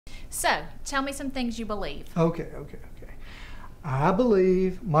So, tell me some things you believe. Okay. I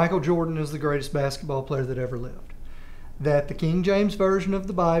believe Michael Jordan is the greatest basketball player that ever lived. That the King James Version of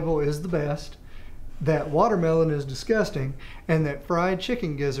the Bible is the best. That watermelon is disgusting. And that fried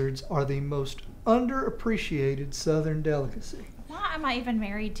chicken gizzards are the most underappreciated Southern delicacy. Why am I even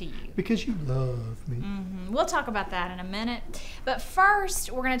married to you? Because you love me. We'll talk about that in a minute. But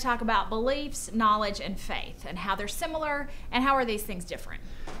first, we're going to talk about beliefs, knowledge, and faith, and how they're similar, and how are these things different.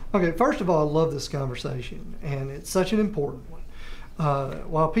 Okay, first of all, I love this conversation, and it's such an important one.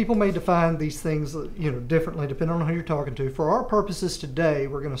 While people may define these things, differently depending on who you're talking to, for our purposes today,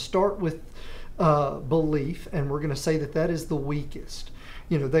 we're going to start with belief, and we're going to say that is the weakest.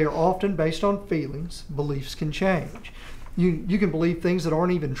 They are often based on feelings. Beliefs can change. You can believe things that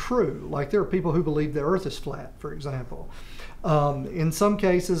aren't even true. Like there are people who believe the earth is flat, for example. In some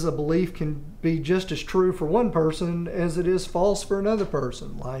cases, a belief can be just as true for one person as it is false for another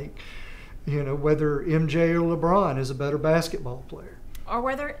person. Like, whether MJ or LeBron is a better basketball player. Or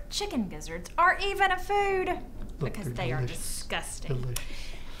whether chicken gizzards are even a food. Because they are delicious. Disgusting. Delicious.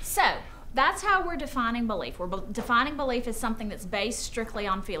 So, that's how we're defining belief. We're defining belief as something that's based strictly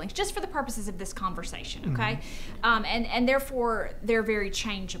on feelings, just for the purposes of this conversation, okay? And therefore, they're very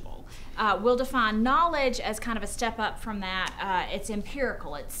changeable. We'll define knowledge as kind of a step up from that. It's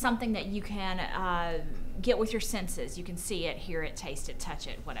empirical. It's something that you can get with your senses. You can see it, hear it, taste it, touch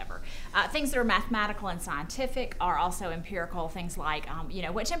it, whatever. Things that are mathematical and scientific are also empirical. Things like,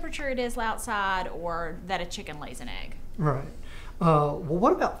 what temperature it is outside, or that a chicken lays an egg. Right. Well,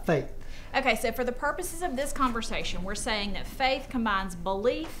 what about faith? Okay, so for the purposes of this conversation, we're saying that faith combines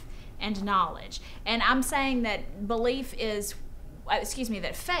belief and knowledge. And I'm saying that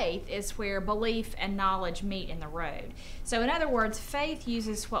that faith is where belief and knowledge meet in the road. So in other words, faith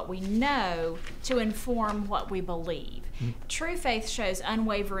uses what we know to inform what we believe. True faith shows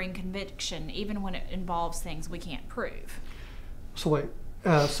unwavering conviction, even when it involves things we can't prove. So wait.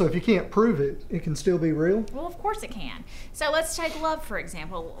 So if you can't prove it, it can still be real? Well, of course it can. So let's take love, for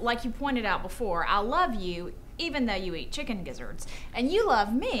example. Like you pointed out before, I love you even though you eat chicken gizzards. And you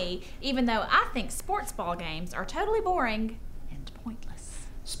love me even though I think sports ball games are totally boring and pointless.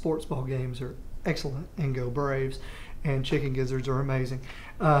 Sports ball games are excellent, and go Braves, and chicken gizzards are amazing.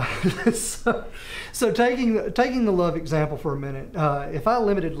 So taking the love example for a minute, if I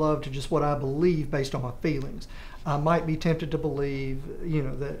limited love to just what I believe based on my feelings, I might be tempted to believe,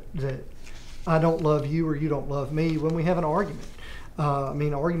 that I don't love you or you don't love me when we have an argument.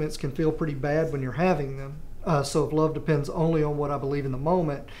 Arguments can feel pretty bad when you're having them. So if love depends only on what I believe in the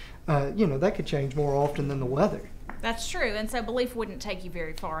moment, that could change more often than the weather. That's true, and so belief wouldn't take you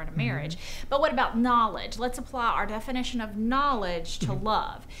very far in a marriage. But what about knowledge? Let's apply our definition of knowledge to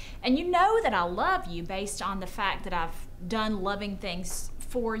love. And you know that I love you based on the fact that I've done loving things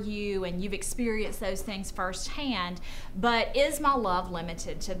for you and you've experienced those things firsthand, but is my love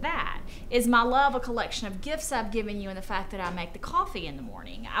limited to that? Is my love a collection of gifts I've given you and the fact that I make the coffee in the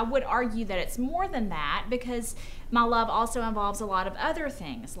morning? I would argue that it's more than that, because my love also involves a lot of other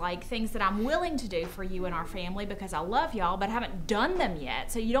things, like things that I'm willing to do for you and our family because I love y'all, but I haven't done them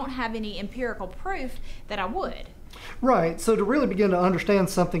yet, so you don't have any empirical proof that I would. Right, so to really begin to understand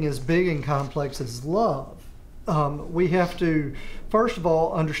something as big and complex as love, we have to, first of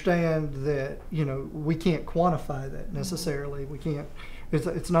all, understand that, we can't quantify that necessarily. We can't,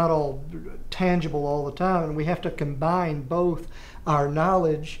 it's not all tangible all the time, and we have to combine both our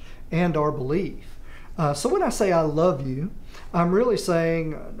knowledge and our belief. So when I say I love you, I'm really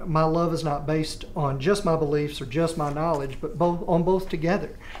saying my love is not based on just my beliefs or just my knowledge, but both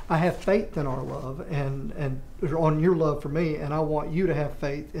together. I have faith in our love and on your love for me, and I want you to have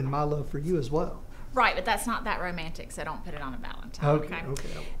faith in my love for you as well. Right, but that's not that romantic, so don't put it on a Valentine.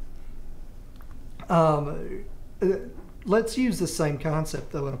 Okay. Let's use the same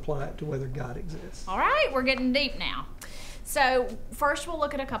concept, though, and apply it to whether God exists. All right, we're getting deep now. So first we'll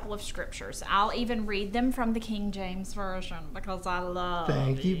look at a couple of scriptures. I'll even read them from the King James Version because I love it.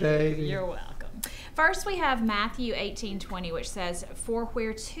 Thank you, baby. You're welcome. First we have Matthew 18:20, which says, "For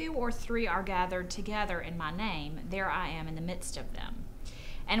where 2 or 3 are gathered together in my name, there I am in the midst of them."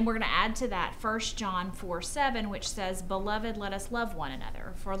 And we're going to add to that 1 John 4:7, which says, "Beloved, let us love one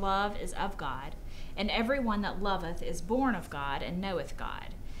another, for love is of God, and everyone that loveth is born of God and knoweth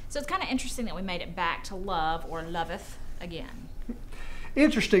God." So it's kind of interesting that we made it back to love, or loveth, again.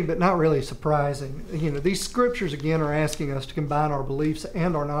 Interesting, but not really surprising. These scriptures, again, are asking us to combine our beliefs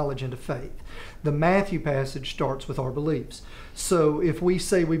and our knowledge into faith. The Matthew passage starts with our beliefs. So if we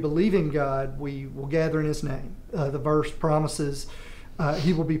say we believe in God, we will gather in His name. The verse promises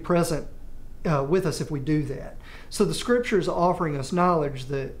He will be present with us if we do that. So the Scripture is offering us knowledge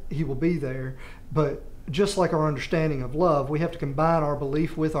that He will be there, but just like our understanding of love, we have to combine our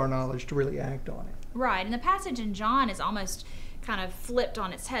belief with our knowledge to really act on it. Right, and the passage in John is almost kind of flipped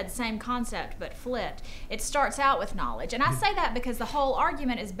on its head, same concept but flipped. It starts out with knowledge, and I say that because the whole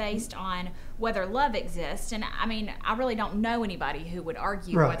argument is based on whether love exists, and I mean, I really don't know anybody who would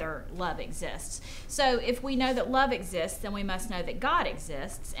argue whether love exists. So if we know that love exists, then we must know that God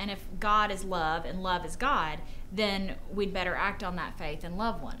exists, and if God is love and love is God, then we'd better act on that faith and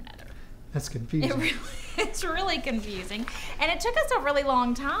love one another. That's confusing. It's really confusing. And it took us a really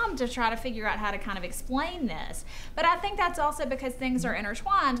long time to try to figure out how to kind of explain this. But I think that's also because things are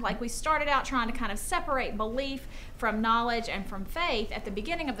intertwined. Like we started out trying to kind of separate belief from knowledge and from faith at the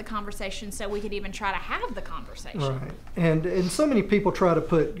beginning of the conversation so we could even try to have the conversation. Right. And so many people try to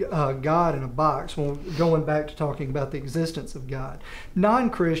put God in a box. Well, going back to talking about the existence of God.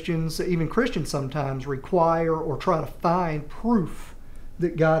 Non-Christians, even Christians sometimes, require or try to find proof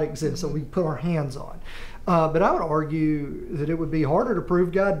that God exists, that we put our hands on. But I would argue that it would be harder to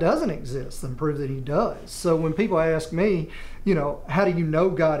prove God doesn't exist than prove that He does. So when people ask me, how do you know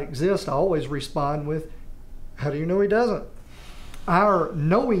God exists? I always respond with, how do you know He doesn't? Our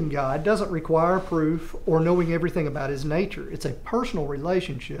knowing God doesn't require proof or knowing everything about His nature. It's a personal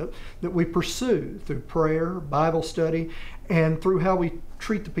relationship that we pursue through prayer, Bible study, and through how we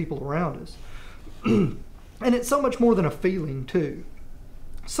treat the people around us. And it's so much more than a feeling, too.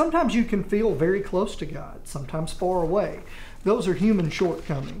 Sometimes you can feel very close to God, sometimes far away. Those are human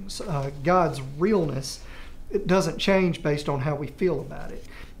shortcomings. God's realness, it doesn't change based on how we feel about it.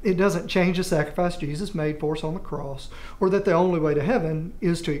 It doesn't change the sacrifice Jesus made for us on the cross, or that the only way to heaven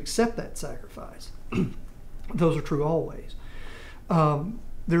is to accept that sacrifice. Those are true always.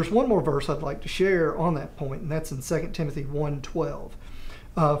 There's one more verse I'd like to share on that point, and that's in 2 Timothy 1:12.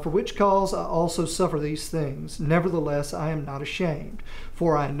 For which cause I also suffer these things. Nevertheless, I am not ashamed,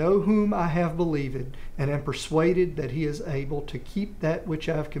 for I know whom I have believed, and am persuaded that He is able to keep that which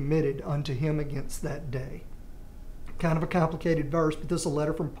I have committed unto Him against that day. Kind of a complicated verse, but this is a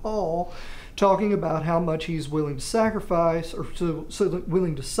letter from Paul talking about how much he's willing to sacrifice or so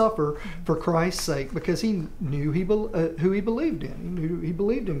willing to suffer for Christ's sake, because he knew who he believed in. He knew he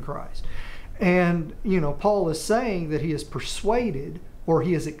believed in Christ. And, Paul is saying that he is persuaded, or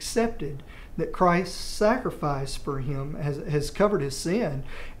he has accepted, that Christ's sacrifice for him has covered his sin,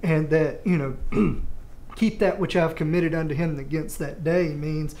 and that, keep that which I've committed unto Him against that day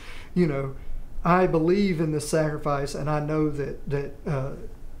means, I believe in this sacrifice, and I know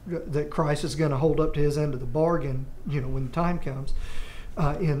that Christ is going to hold up to His end of the bargain, when the time comes,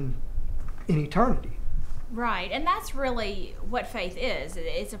 in eternity. Right, and that's really what faith is.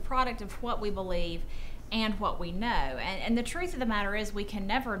 It's a product of what we believe and what we know. And the truth of the matter is we can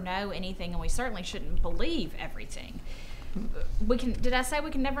never know anything, and we certainly shouldn't believe everything. Did I say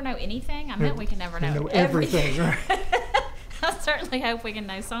we can never know anything? I meant we can never know everything. Right? I certainly hope we can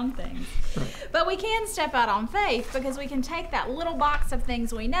know some things. Right. But we can step out on faith, because we can take that little box of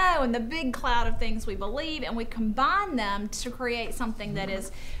things we know and the big cloud of things we believe, and we combine them to create something that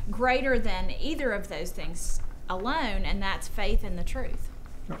is greater than either of those things alone, and that's faith in the truth.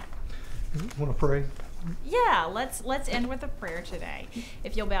 Right. Want to pray? Yeah, let's end with a prayer today.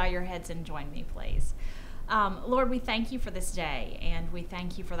 If you'll bow your heads and join me, please. Lord, we thank You for this day, and we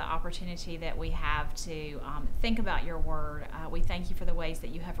thank You for the opportunity that we have to think about Your word. We thank You for the ways that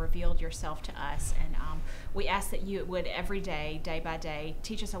You have revealed Yourself to us, and we ask that You would every day, day by day,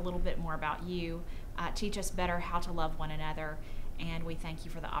 teach us a little bit more about You, teach us better how to love one another, and we thank You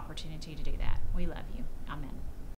for the opportunity to do that. We love You. Amen.